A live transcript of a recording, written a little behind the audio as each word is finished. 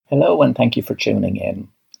Hello, and thank you for tuning in.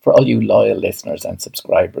 For all you loyal listeners and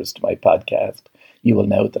subscribers to my podcast, you will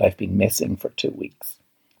know that I've been missing for 2 weeks.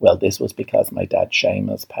 Well, this was because my dad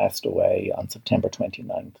Seamus passed away on September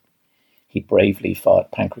 29th. He bravely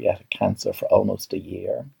fought pancreatic cancer for almost a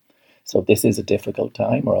year. So this is a difficult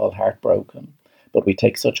time, we're all heartbroken, but we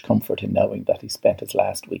take such comfort in knowing that he spent his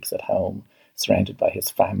last weeks at home, surrounded by his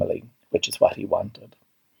family, which is what he wanted.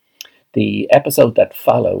 The episode that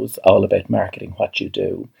follows, all about marketing what you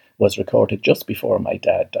do, was recorded just before my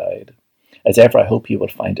dad died. As ever, I hope you will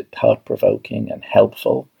find it thought-provoking and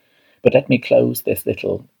helpful. But let me close this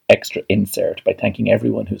little extra insert by thanking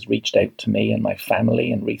everyone who's reached out to me and my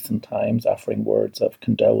family in recent times, offering words of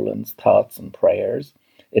condolence, thoughts and prayers.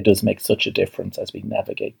 It does make such a difference as we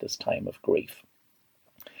navigate this time of grief.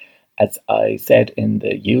 As I said in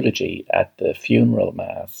the eulogy at the funeral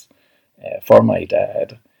mass for my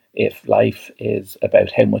dad, if life is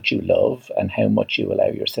about how much you love and how much you allow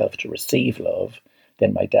yourself to receive love,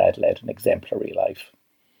 then my dad led an exemplary life.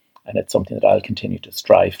 And it's something that I'll continue to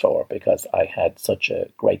strive for because I had such a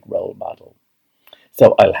great role model.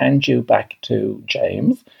 So I'll hand you back to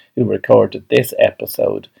James, who recorded this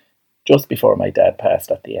episode just before my dad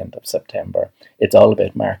passed at the end of September. It's all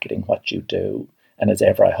about marketing what you do. And as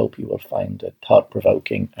ever, I hope you will find it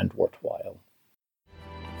thought-provoking and worthwhile.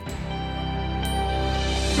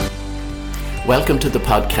 Welcome to the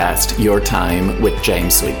podcast, Your Time with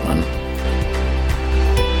James Sweetman.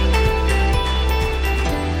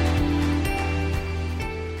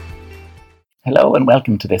 Hello and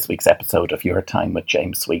welcome to this week's episode of Your Time with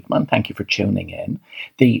James Sweetman. Thank you for tuning in.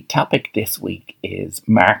 The topic this week is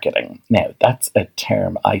marketing. Now, that's a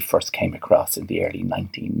term I first came across in the early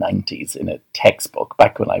 1990s in a textbook,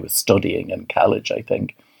 back when I was studying in college, I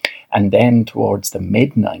think. And then towards the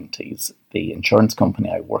mid-90s, the insurance company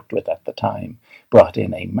I worked with at the time brought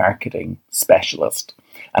in a marketing specialist.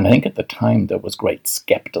 And I think at the time there was great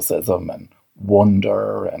skepticism and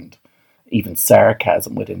wonder and even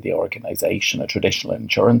sarcasm within the organization, a traditional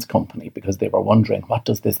insurance company, because they were wondering, what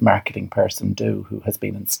does this marketing person do who has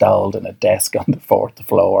been installed in a desk on the fourth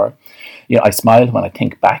floor? You know, I smile when I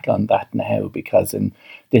think back on that now, because in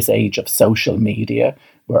this age of social media,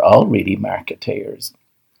 we're all really marketeers.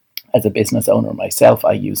 As a business owner myself,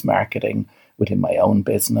 I use marketing within my own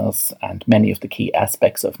business, and many of the key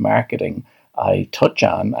aspects of marketing I touch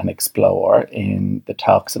on and explore in the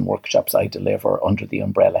talks and workshops I deliver under the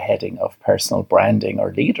umbrella heading of personal branding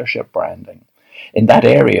or leadership branding. In that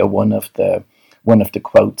area, one of the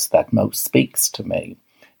quotes that most speaks to me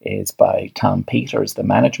is by Tom Peters, the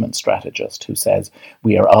management strategist, who says,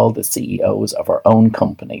 "We are all the CEOs of our own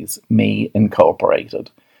companies, me incorporated.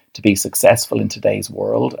 To be successful in today's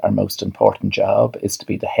world, our most important job is to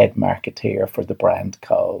be the head marketeer for the brand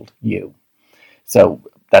called you." So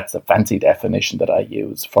that's a fancy definition that I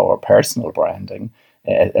use for personal branding.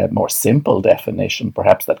 A more simple definition,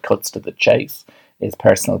 perhaps that cuts to the chase, is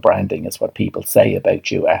personal branding is what people say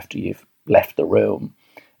about you after you've left the room.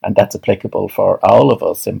 And that's applicable for all of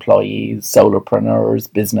us, employees,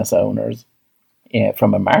 solopreneurs, business owners,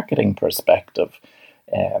 from a marketing perspective.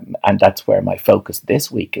 And that's where my focus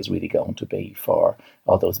this week is really going to be for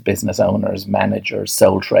all those business owners, managers,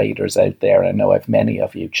 sole traders out there. I know I've many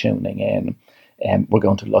of you tuning in. We're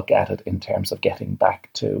going to look at it in terms of getting back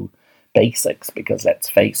to basics, because let's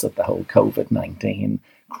face it, the whole COVID-19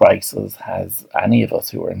 crisis has any of us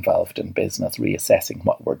who are involved in business reassessing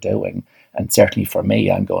what we're doing. And certainly for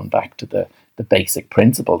me, I'm going back to the basic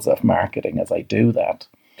principles of marketing as I do that.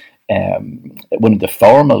 One of the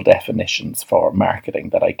formal definitions for marketing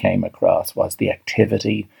that I came across was the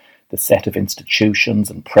activity, the set of institutions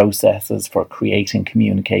and processes for creating,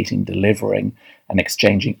 communicating, delivering, and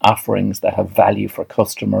exchanging offerings that have value for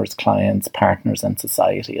customers, clients, partners, and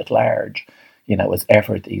society at large. You know, as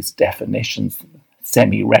ever, these definitions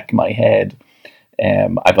semi-wreck my head.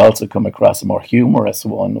 I've also come across a more humorous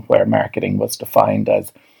one where marketing was defined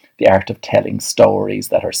as the art of telling stories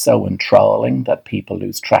that are so enthralling that people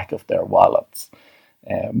lose track of their wallets.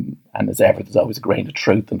 And as ever, there's always a grain of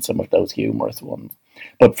truth in some of those humorous ones.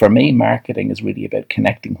 But for me, marketing is really about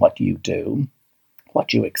connecting what you do,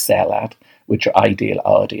 what you excel at, with your ideal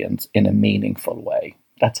audience in a meaningful way.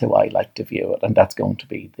 That's how I like to view it, and that's going to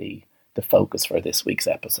be the focus for this week's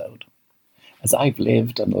episode. As I've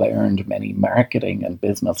lived and learned many marketing and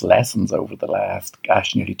business lessons over the last,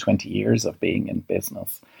 nearly 20 years of being in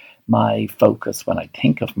business, my focus when I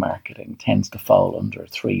think of marketing tends to fall under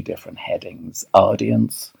three different headings: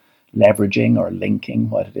 audience, leveraging or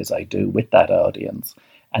linking what it is I do with that audience,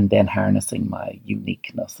 and then harnessing my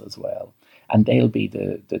uniqueness as well. And they'll be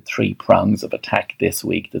the three prongs of attack this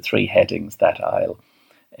week, the three headings that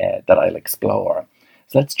I'll explore.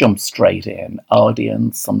 So let's jump straight in.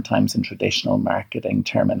 Audience, sometimes in traditional marketing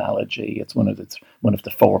terminology, it's one of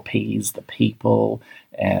the four P's: the people,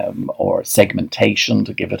 or segmentation,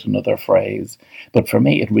 to give it another phrase. But for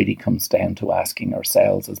me, it really comes down to asking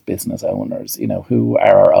ourselves as business owners, who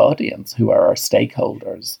are our audience? Who are our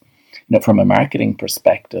stakeholders? From a marketing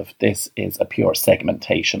perspective, this is a pure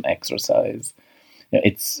segmentation exercise.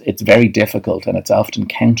 It's very difficult, and it's often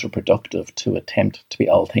counterproductive to attempt to be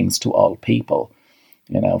all things to all people.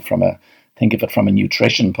 Think of it from a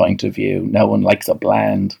nutrition point of view. No one likes a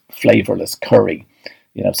bland, flavorless curry.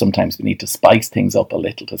 Sometimes we need to spice things up a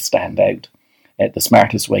little to stand out. The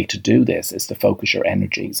smartest way to do this is to focus your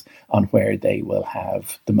energies on where they will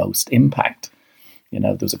have the most impact.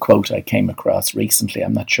 There's a quote I came across recently.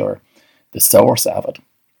 I'm not sure the source of it,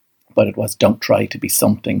 but it was, "Don't try to be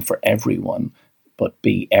something for everyone, but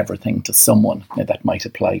be everything to someone." Now, that might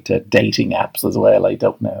apply to dating apps as well. I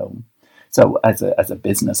don't know. So as a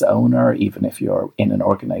business owner, even if you're in an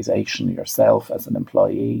organization yourself as an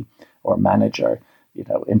employee or manager,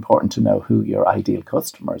 important to know who your ideal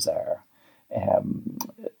customers are.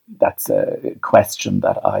 That's a question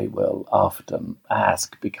that I will often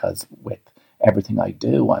ask, because with everything I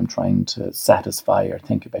do, I'm trying to satisfy or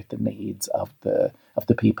think about the needs of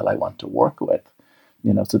the people I want to work with.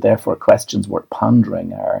 So therefore, questions worth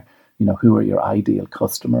pondering are, who are your ideal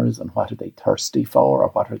customers, and what are they thirsty for, or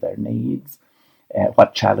what are their needs?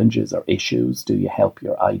 What challenges or issues do you help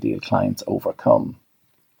your ideal clients overcome?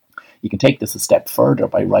 You can take this a step further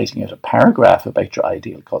by writing out a paragraph about your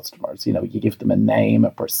ideal customers. You give them a name, a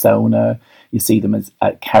persona. You see them as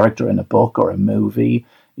a character in a book or a movie.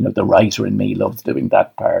 The writer in me loves doing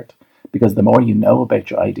that part, because the more you know about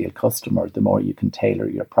your ideal customer, the more you can tailor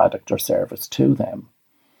your product or service to them.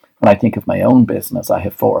 When I think of my own business, I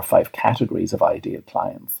have 4 or 5 categories of ideal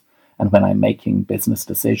clients. And when I'm making business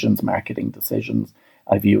decisions, marketing decisions,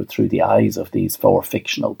 I view it through the eyes of these 4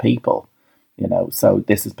 fictional people. So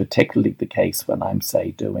this is particularly the case when I'm,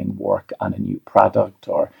 say, doing work on a new product,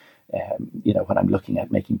 or, when I'm looking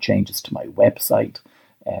at making changes to my website.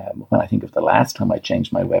 When I think of the last time I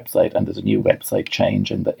changed my website, and there's a new website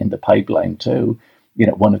change in the pipeline too,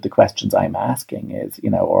 one of the questions I'm asking is,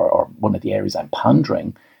 or one of the areas I'm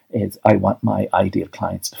pondering is, I want my ideal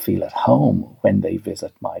clients to feel at home when they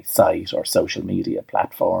visit my site or social media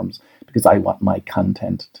platforms, because I want my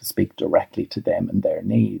content to speak directly to them and their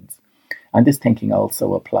needs. And this thinking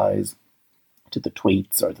also applies to the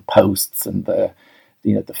tweets or the posts and the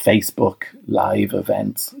Facebook live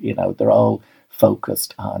events. They're all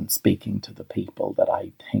focused on speaking to the people that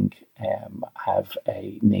I think have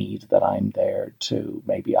a need that I'm there to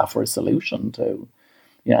maybe offer a solution to.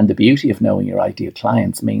 And the beauty of knowing your ideal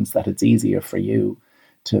clients means that it's easier for you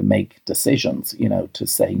to make decisions, to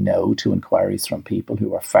say no to inquiries from people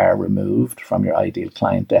who are far removed from your ideal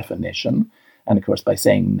client definition. And of course, by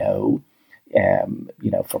saying no,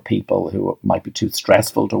 for people who might be too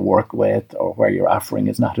stressful to work with, or where your offering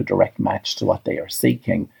is not a direct match to what they are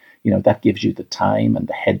seeking, that gives you the time and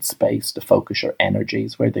the headspace to focus your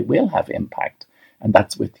energies where they will have impact. And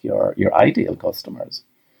that's with your ideal customers.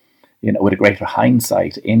 With a greater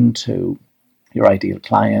hindsight into your ideal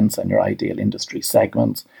clients and your ideal industry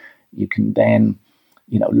segments, you can then,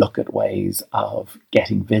 look at ways of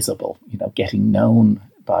getting visible, getting known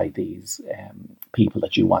by these people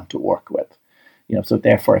that you want to work with. So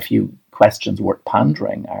therefore, a few questions worth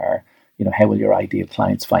pondering are, how will your ideal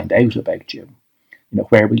clients find out about you?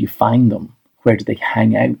 Where will you find them? Where do they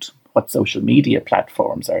hang out? What social media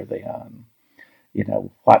platforms are they on?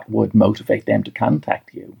 What would motivate them to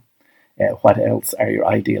contact you? What else are your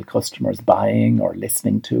ideal customers buying or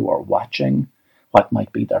listening to or watching? What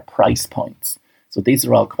might be their price points? So these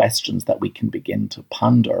are all questions that we can begin to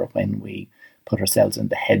ponder when we put ourselves in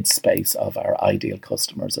the headspace of our ideal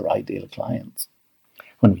customers or ideal clients.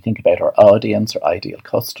 When we think about our audience or ideal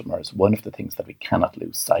customers, one of the things that we cannot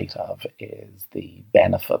lose sight of is the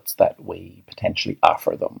benefits that we potentially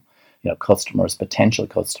offer them. Customers, potential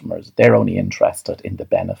customers, they're only interested in the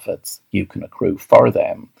benefits you can accrue for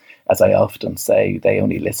them. As I often say, they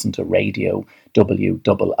only listen to radio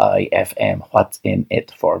WIIFM, what's in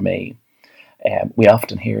it for me. We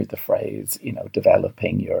often hear the phrase,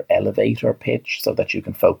 developing your elevator pitch so that you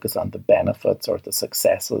can focus on the benefits or the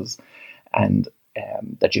successes and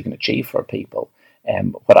that you can achieve for people.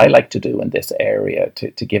 What I like to do in this area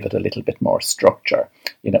to give it a little bit more structure,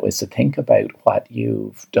 is to think about what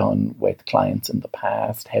you've done with clients in the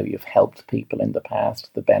past, how you've helped people in the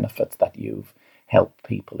past, the benefits that you've helped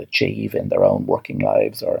people achieve in their own working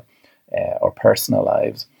lives or personal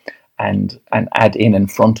lives, and add in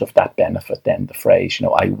front of that benefit then the phrase,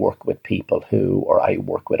 I work with people who, or I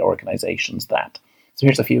work with organizations that. So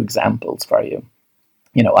here's a few examples for you.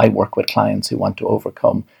 I work with clients who want to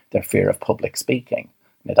overcome their fear of public speaking.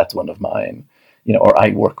 That's one of mine. Or I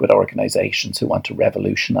work with organizations who want to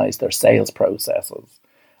revolutionize their sales processes.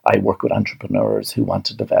 I work with entrepreneurs who want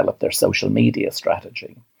to develop their social media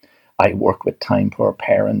strategy. I work with time-poor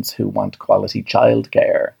parents who want quality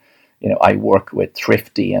childcare. I work with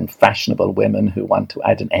thrifty and fashionable women who want to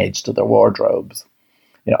add an edge to their wardrobes.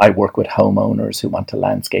 I work with homeowners who want to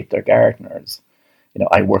landscape their gardeners.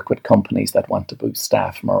 I work with companies that want to boost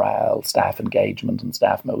staff morale, staff engagement, and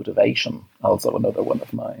staff motivation. Also another one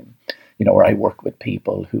of mine. Or I work with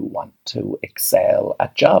people who want to excel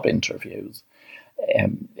at job interviews.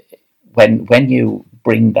 When you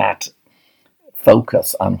bring that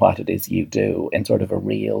focus on what it is you do in sort of a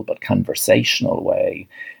real but conversational way,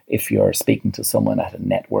 if you're speaking to someone at a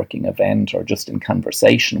networking event or just in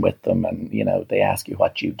conversation with them and they ask you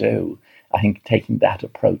what you do, I think taking that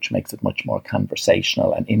approach makes it much more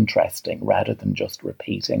conversational and interesting rather than just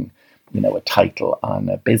repeating a title on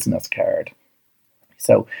a business card.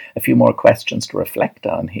 So a few more questions to reflect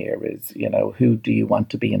on here is, who do you want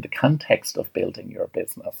to be in the context of building your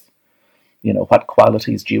business? What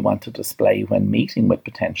qualities do you want to display when meeting with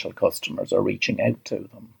potential customers or reaching out to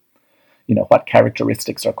them? What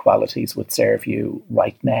characteristics or qualities would serve you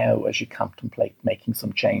right now as you contemplate making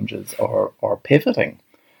some changes or pivoting?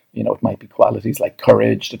 It might be qualities like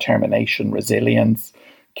courage, determination, resilience,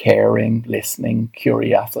 caring, listening,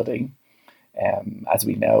 curiosity. As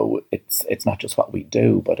we know, it's not just what we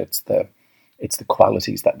do, but it's the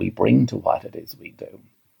qualities that we bring to what it is we do.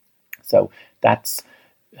 So that's,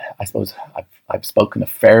 I suppose, I've spoken a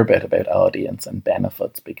fair bit about audience and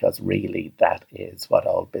benefits because really that is what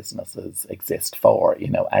all businesses exist for,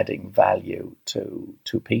 adding value to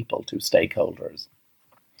people, to stakeholders.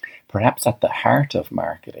 Perhaps at the heart of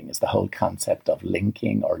marketing is the whole concept of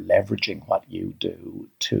linking or leveraging what you do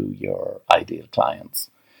to your ideal clients.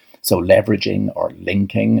 So leveraging or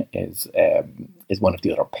linking is one of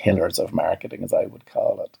the other pillars of marketing, as I would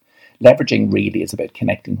call it. Leveraging really is about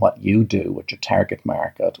connecting what you do with your target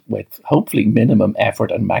market with hopefully minimum effort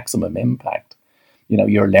and maximum impact.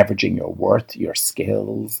 You're leveraging your worth, your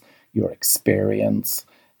skills, your experience,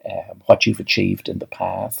 what you've achieved in the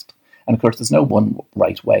past. And of course, there's no one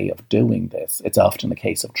right way of doing this. It's often a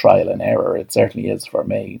case of trial and error. It certainly is for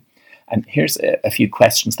me. And here's a few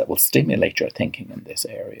questions that will stimulate your thinking in this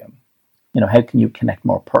area. How can you connect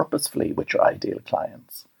more purposefully with your ideal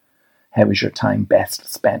clients? How is your time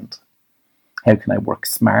best spent? How can I work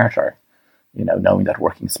smarter? Knowing that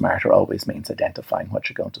working smarter always means identifying what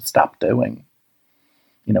you're going to stop doing.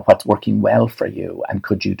 What's working well for you and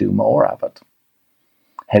could you do more of it?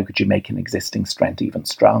 How could you make an existing strength even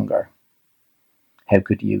stronger? How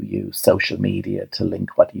could you use social media to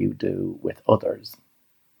link what you do with others?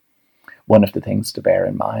 One of the things to bear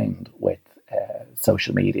in mind with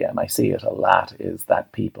social media, and I see it a lot, is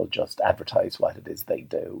that people just advertise what it is they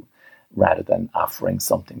do rather than offering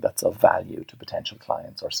something that's of value to potential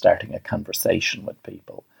clients or starting a conversation with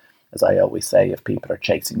people. As I always say, if people are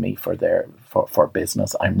chasing me for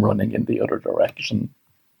business, I'm running in the other direction.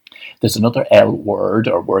 There's another L word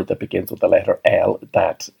or word that begins with the letter L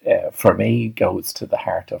that for me goes to the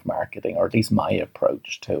heart of marketing, or at least my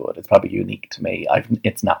approach to it. It's probably unique to me.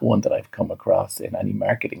 It's not one that I've come across in any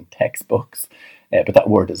marketing textbooks, but that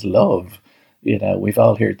word is love. We've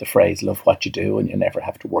all heard the phrase, love what you do and you never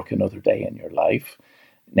have to work another day in your life.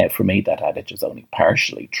 Now, for me, that adage is only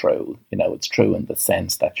partially true. It's true in the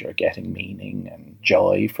sense that you're getting meaning and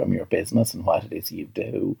joy from your business and what it is you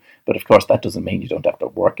do. But of course, that doesn't mean you don't have to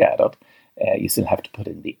work at it. You still have to put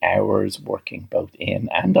in the hours working both in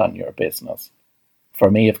and on your business. For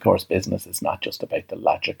me, of course, business is not just about the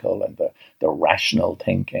logical and the rational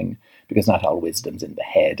thinking, because not all wisdom's in the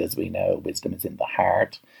head, as we know. Wisdom is in the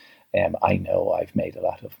heart. I know I've made a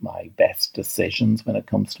lot of my best decisions when it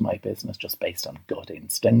comes to my business just based on gut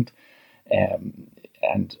instinct.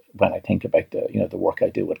 And when I think about the work I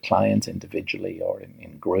do with clients individually or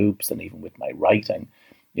in groups and even with my writing,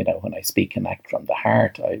 when I speak and act from the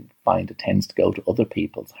heart, I find it tends to go to other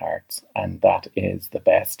people's hearts. And that is the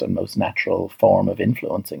best and most natural form of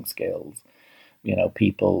influencing skills.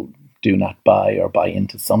 People do not buy or buy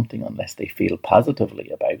into something unless they feel positively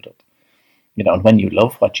about it. And when you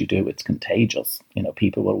love what you do, it's contagious.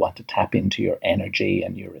 People will want to tap into your energy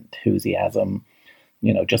and your enthusiasm.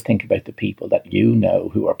 Just think about the people that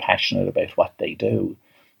who are passionate about what they do.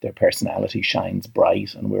 Their personality shines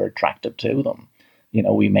bright and we're attracted to them.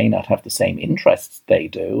 We may not have the same interests they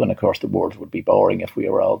do, and of course the world would be boring if we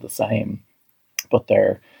were all the same. But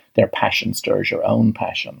their passion stirs your own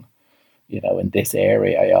passion. In this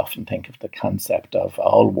area, I often think of the concept of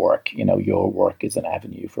all work. Your work is an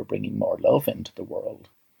avenue for bringing more love into the world.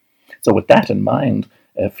 So with that in mind,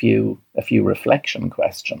 a few reflection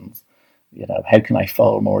questions. How can I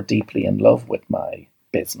fall more deeply in love with my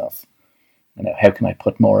business? How can I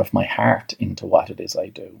put more of my heart into what it is I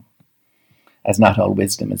do? As not all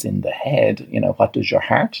wisdom is in the head, what does your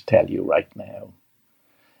heart tell you right now?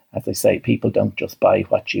 As I say, people don't just buy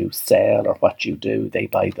what you sell or what you do, they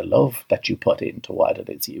buy the love that you put into what it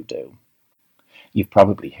is you do. You've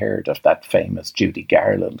probably heard of that famous Judy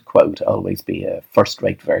Garland quote, always be a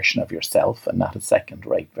first-rate version of yourself and not a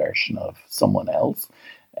second-rate version of someone else.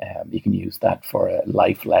 You can use that for a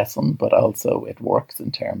life lesson, but also it works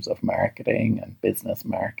in terms of marketing and business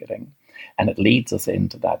marketing. And it leads us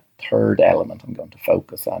into that third element I'm going to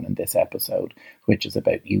focus on in this episode, which is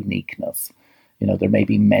about uniqueness. There may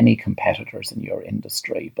be many competitors in your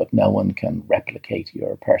industry, but no one can replicate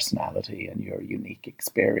your personality and your unique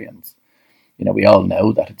experience. We all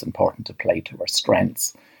know that it's important to play to our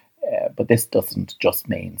strengths, but this doesn't just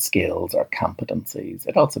mean skills or competencies.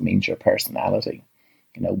 It also means your personality.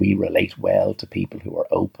 We relate well to people who are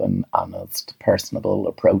open, honest, personable,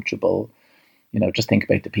 approachable. Just think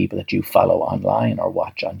about the people that you follow online or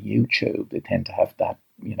watch on YouTube. They tend to have that,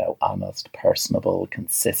 honest, personable,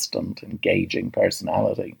 consistent, engaging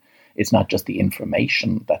personality. It's not just the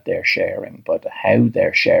information that they're sharing, but how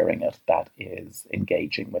they're sharing it that is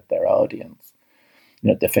engaging with their audience.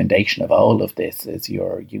 The foundation of all of this is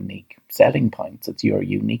your unique selling points. It's your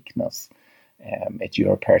uniqueness. It's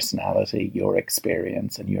your personality, your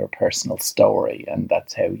experience, and your personal story, and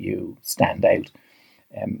that's how you stand out.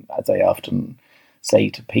 As I often say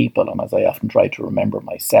to people, and as I often try to remember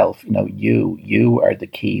myself, you are the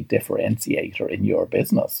key differentiator in your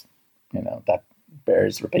business. That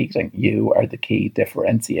bears repeating. You are the key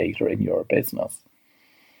differentiator in your business.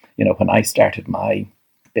 When I started my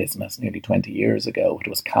business nearly 20 years ago, it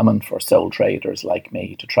was common for sole traders like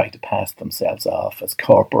me to try to pass themselves off as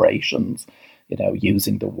corporations,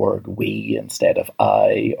 using the word we instead of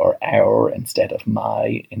I, or our instead of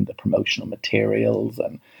my in the promotional materials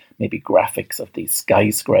and maybe graphics of these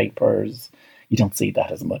skyscrapers. You don't see that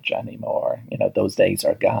as much anymore. Those days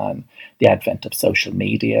are gone. The advent of social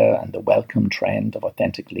media and the welcome trend of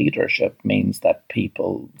authentic leadership means that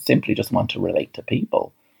people simply just want to relate to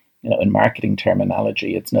people. In marketing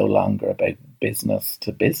terminology, it's no longer about business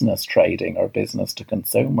to business trading or business to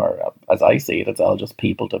consumer. As I see it, it's all just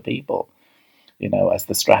people to people. As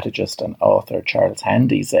the strategist and author Charles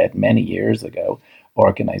Handy said many years ago,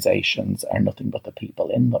 organizations are nothing but the people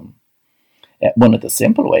in them. One of the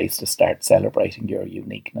simple ways to start celebrating your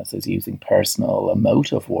uniqueness is using personal,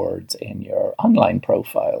 emotive words in your online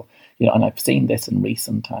profile. And I've seen this in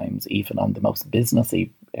recent times, even on the most businessy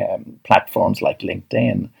platforms like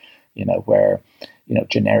LinkedIn, where,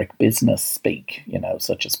 generic business speak,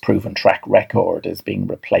 such as proven track record is being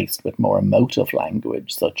replaced with more emotive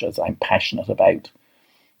language, such as I'm passionate about.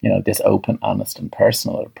 This open, honest, and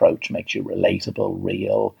personal approach makes you relatable,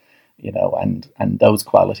 real, and those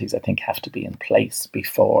qualities I think have to be in place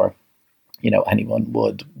before, anyone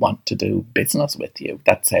would want to do business with you.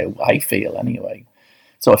 That's how I feel anyway.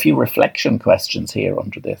 So a few reflection questions here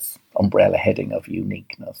under this umbrella heading of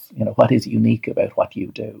uniqueness. What is unique about what you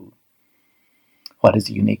do? What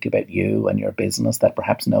is unique about you and your business that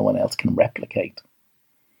perhaps no one else can replicate?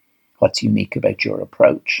 What's unique about your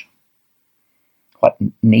approach? What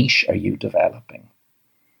niche are you developing?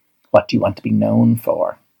 What do you want to be known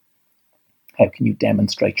for? How can you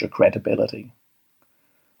demonstrate your credibility?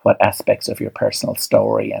 What aspects of your personal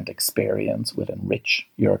story and experience would enrich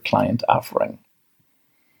your client offering?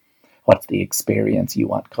 What's the experience you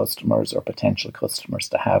want customers or potential customers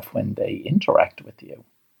to have when they interact with you?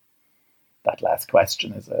 That last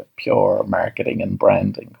question is a pure marketing and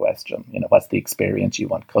branding question. What's the experience you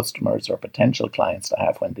want customers or potential clients to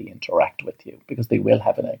have when they interact with you? Because they will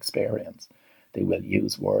have an experience. They will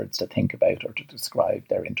use words to think about or to describe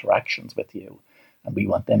their interactions with you. And we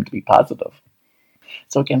want them to be positive.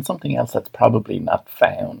 So again, something else that's probably not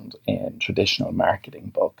found in traditional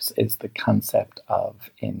marketing books is the concept of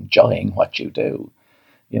enjoying what you do.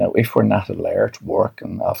 If we're not alert, work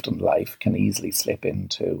and often life can easily slip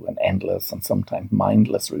into an endless and sometimes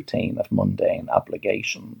mindless routine of mundane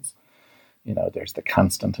obligations. There's the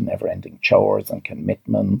constant and never-ending chores and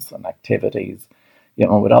commitments and activities.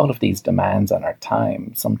 With all of these demands on our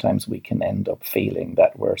time, sometimes we can end up feeling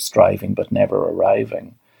that we're striving but never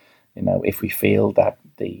arriving. If we feel that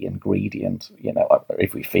the ingredient, or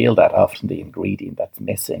if we feel that often the ingredient that's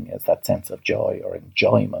missing is that sense of joy or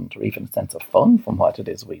enjoyment or even a sense of fun from what it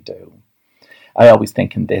is we do. I always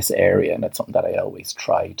think in this area, and it's something that I always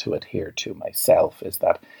try to adhere to myself, is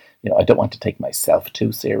that, I don't want to take myself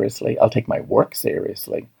too seriously. I'll take my work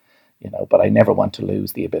seriously, but I never want to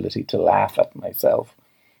lose the ability to laugh at myself.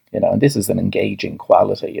 And this is an engaging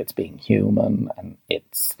quality. It's being human, and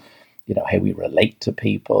it's, how we relate to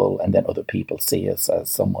people, and then other people see us as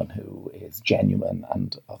someone who is genuine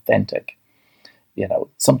and authentic.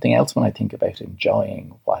 Something else when I think about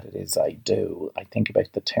enjoying what it is I do, I think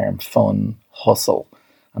about the term fun hustle.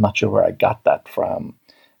 I'm not sure where I got that from.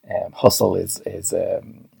 Hustle is a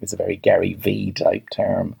very Gary Vee type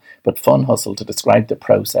term, but fun hustle to describe the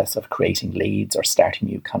process of creating leads or starting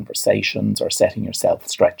new conversations or setting yourself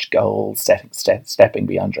stretch goals, stepping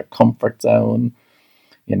beyond your comfort zone.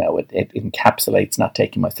 It encapsulates not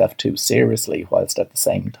taking myself too seriously whilst at the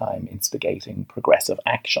same time instigating progressive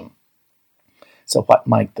action. So what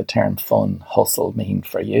might the term fun hustle mean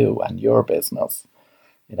for you and your business?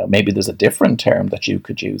 Maybe there's a different term that you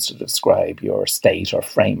could use to describe your state or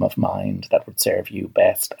frame of mind that would serve you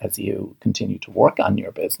best as you continue to work on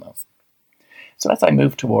your business. So as I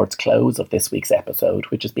move towards close of this week's episode,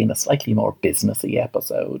 which has been a slightly more businessy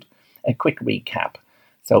episode, a quick recap.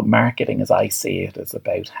 So marketing, as I see it, is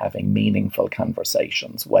about having meaningful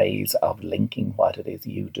conversations, ways of linking what it is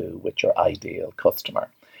you do with your ideal customer,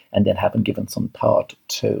 and then having given some thought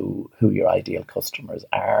to who your ideal customers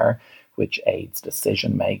are, which aids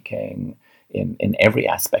decision making in every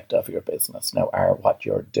aspect of your business. Now, what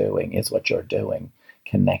you're doing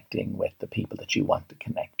connecting with the people that you want to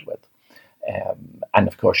connect with. And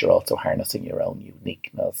of course, you're also harnessing your own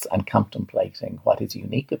uniqueness and contemplating what is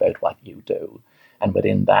unique about what you do. And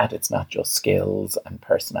within that, it's not just skills and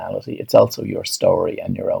personality, it's also your story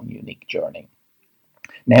and your own unique journey.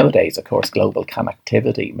 Nowadays, of course, global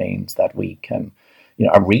connectivity means that we can,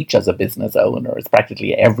 our reach as a business owner is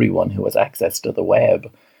practically everyone who has access to the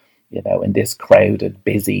web. In this crowded,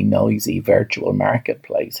 busy, noisy virtual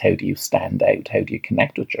marketplace, how do you stand out? How do you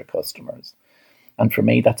connect with your customers? And for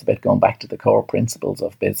me, that's about going back to the core principles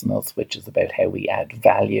of business, which is about how we add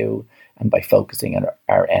value and by focusing on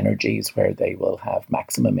our energies where they will have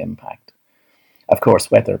maximum impact. Of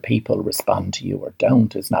course, whether people respond to you or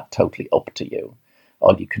don't is not totally up to you.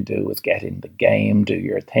 All you can do is get in the game, do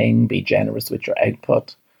your thing, be generous with your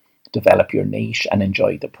output, develop your niche, and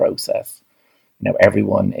enjoy the process.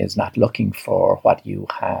 Everyone is not looking for what you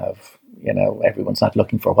have. Everyone's not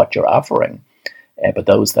looking for what you're offering. But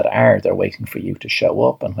those that are, they're waiting for you to show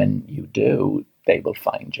up. And when you do, they will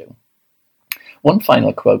find you. One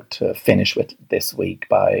final quote to finish with this week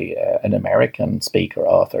by an American speaker,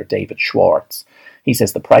 author, David Schwartz. He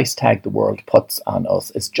says, the price tag the world puts on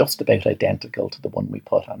us is just about identical to the one we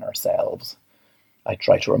put on ourselves. I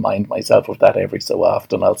try to remind myself of that every so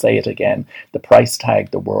often. I'll say it again. The price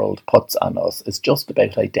tag the world puts on us is just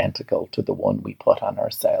about identical to the one we put on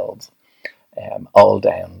ourselves. All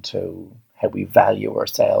down to how we value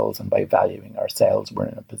ourselves, and by valuing ourselves, we're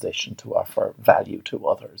in a position to offer value to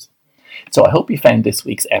others. So I hope you found this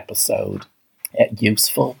week's episode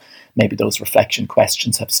useful. Maybe those reflection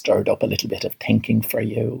questions have stirred up a little bit of thinking for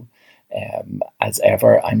you. As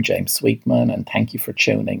ever, I'm James Sweetman, and thank you for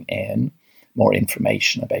tuning in. More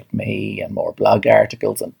information about me and more blog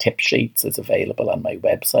articles and tip sheets is available on my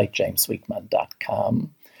website,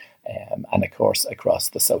 jamessweetman.com, and of course across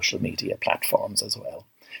the social media platforms as well.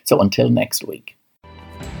 So until next week.